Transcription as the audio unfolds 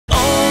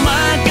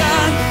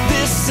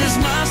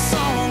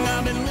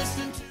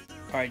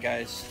Alright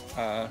guys,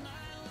 we're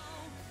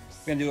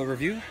going to do a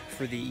review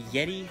for the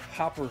Yeti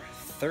Hopper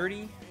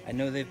 30. I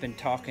know they've been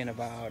talking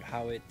about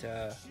how it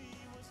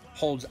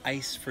holds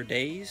ice for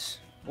days.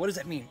 What does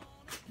that mean?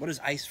 What does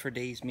ice for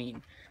days mean?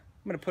 I'm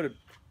going to put a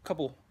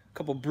couple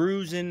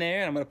brews in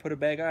there, and I'm going to put a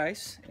bag of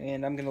ice,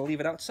 and I'm going to leave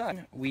it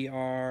outside. We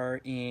are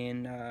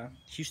in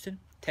Houston,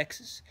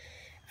 Texas.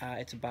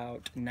 It's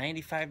about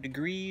 95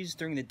 degrees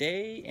during the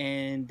day,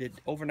 and the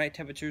overnight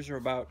temperatures are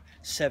about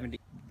 70.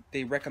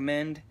 They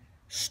recommend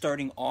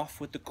starting off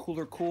with the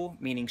cooler cool,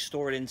 meaning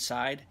store it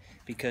inside,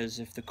 because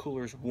if the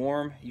cooler is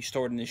warm, you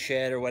store it in the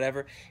shed or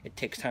whatever, it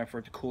takes time for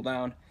it to cool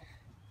down,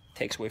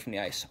 takes away from the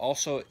ice.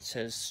 Also, it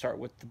says start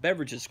with the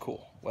beverages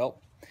cool.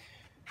 Well,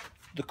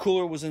 the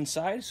cooler was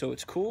inside, so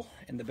it's cool,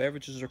 and the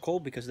beverages are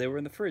cold because they were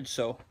in the fridge.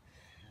 So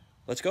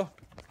let's go.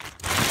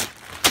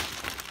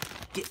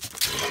 Get.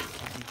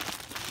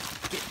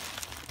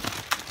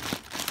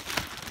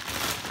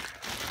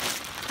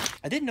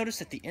 I did notice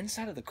that the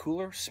inside of the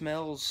cooler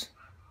smells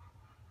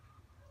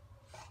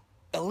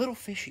a little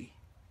fishy.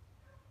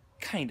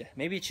 Kinda.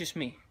 Maybe it's just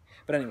me.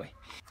 But anyway.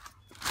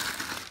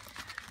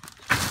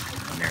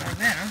 In there like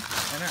that, huh?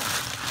 Why not?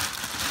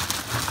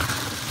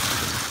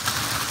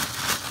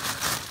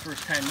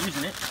 First time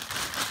using it.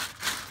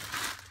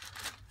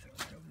 Throw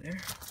that over there.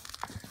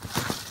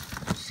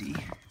 Let's see.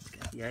 It's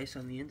got the ice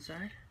on the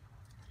inside.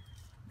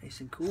 Nice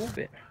and cool.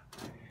 Make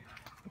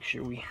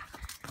sure we get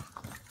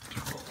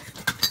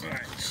both.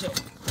 Alright, so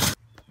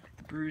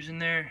the brews in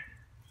there.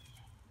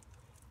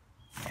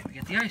 And we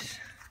got the ice.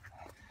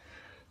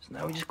 So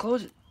now we just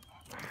close it.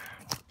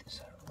 Get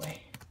this out of the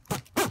way.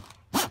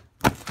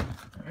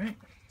 Alright.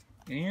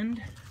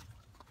 And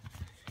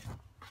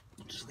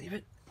we'll just leave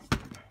it.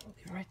 We'll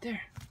leave it right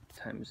there. What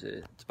time is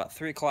it? It's about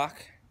 3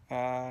 o'clock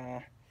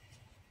on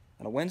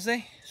a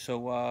Wednesday. So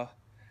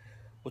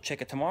we'll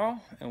check it tomorrow,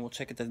 and we'll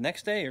check it the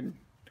next day, or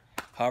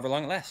however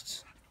long it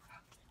lasts.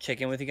 Check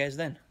in with you guys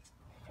then.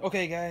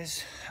 Okay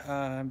guys,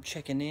 I'm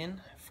checking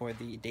in for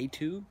the day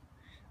 2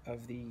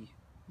 of the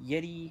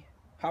Yeti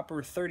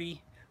Hopper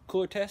 30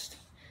 cooler test.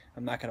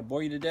 I'm not going to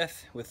bore you to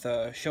death with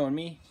showing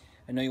me.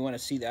 I know you want to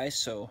see the ice,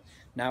 so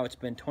now it's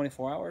been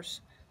 24 hours.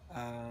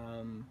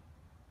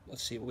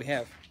 Let's see what we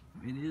have.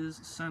 It is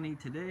sunny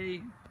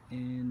today,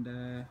 and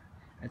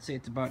I'd say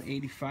it's about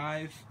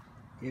 85.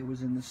 It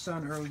was in the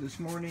sun early this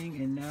morning,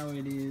 and now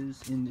it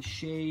is in the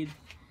shade.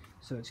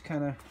 So it's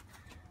kind of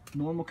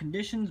normal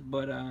conditions,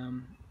 but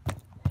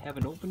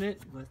haven't opened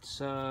it.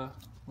 Let's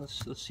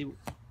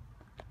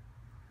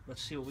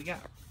see what we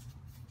got.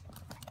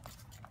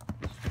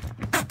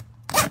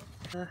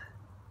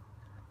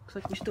 Looks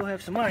like we still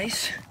have some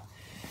ice.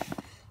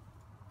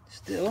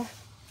 Still,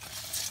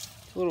 it's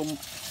a little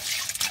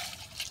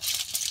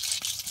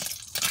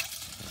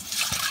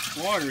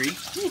watery.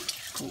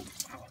 It's cold.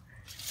 Wow.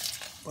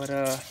 But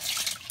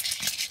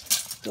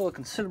still a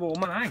considerable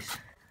amount of ice.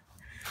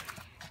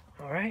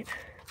 All right,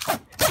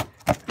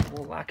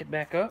 we'll lock it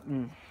back up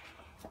and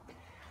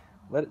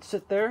let it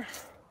sit there,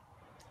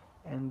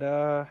 and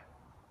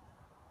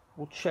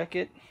we'll check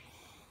it.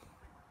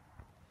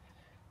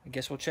 I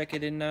guess we'll check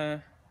it in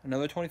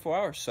another 24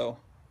 hours, so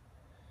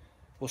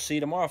we'll see you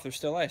tomorrow if there's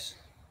still ice.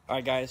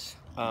 Alright guys,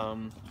 I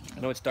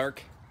know it's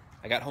dark.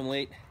 I got home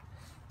late.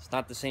 It's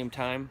not the same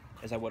time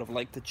as I would have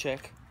liked to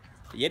check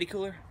the Yeti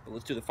cooler, but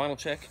let's do the final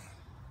check.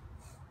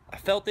 I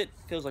felt it.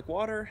 Feels like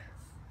water.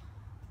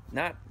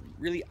 Not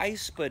really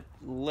ice, but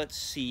let's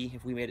see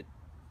if we made it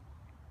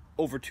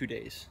over 2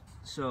 days.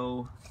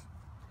 So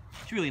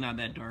it's really not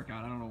that dark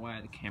out. I don't know why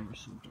the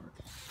camera's so dark.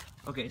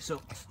 Okay,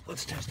 so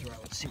let's test it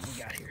out. Let's see what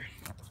we got here.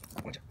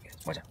 Watch out, guys.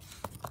 Watch out.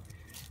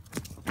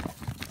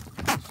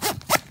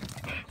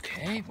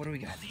 Okay, what do we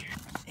got here?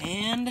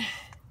 And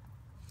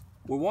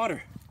we're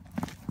water.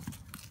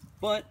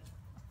 But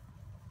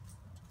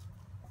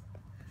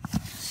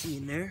see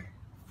in there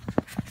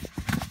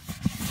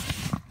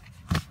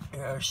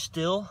are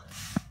still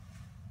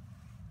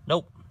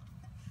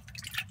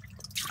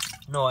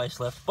no ice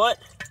left, but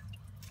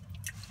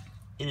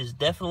it is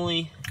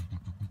definitely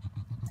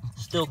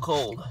still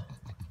cold.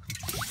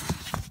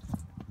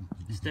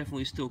 It's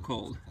definitely still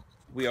cold.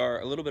 We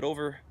are a little bit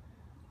over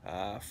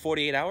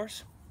 48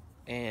 hours,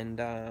 and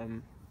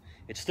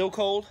it's still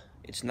cold.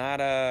 It's not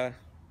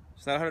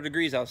 100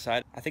 degrees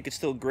outside. I think it's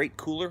still a great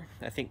cooler.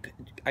 I think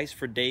ice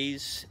for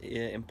days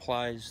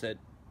implies that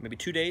maybe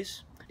 2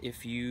 days.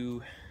 If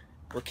you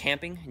were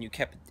camping and you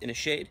kept it in a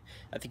shade,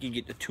 I think you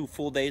get the 2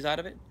 full days out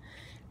of it.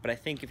 But I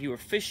think if you were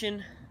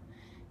fishing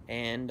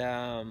and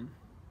on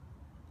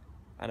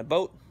a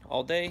boat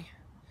all day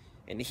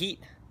in the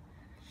heat,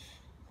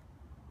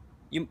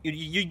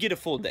 you'd get a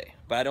full day,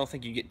 but I don't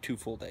think you get 2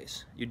 full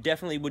days. You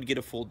definitely would get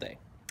a full day.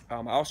 I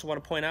also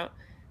want to point out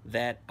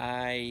that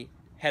I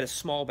had a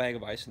small bag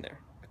of ice in there.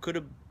 I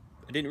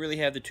didn't really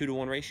have the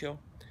 2-to-1 ratio.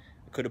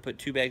 I could have put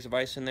 2 bags of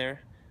ice in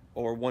there,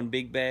 or 1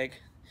 big bag.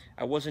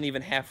 I wasn't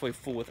even halfway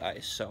full with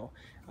ice, so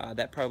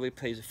that probably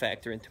plays a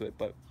factor into it.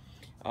 But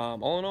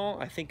all in all,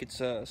 I think it's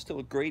still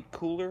a great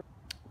cooler.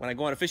 When I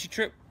go on a fishing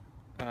trip,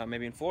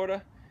 maybe in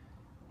Florida,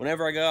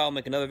 whenever I go, I'll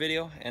make another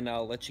video and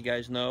I'll let you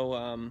guys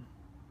know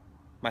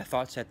my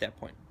thoughts at that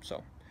point.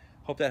 So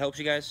hope that helps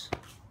you guys.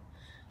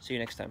 See you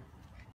next time.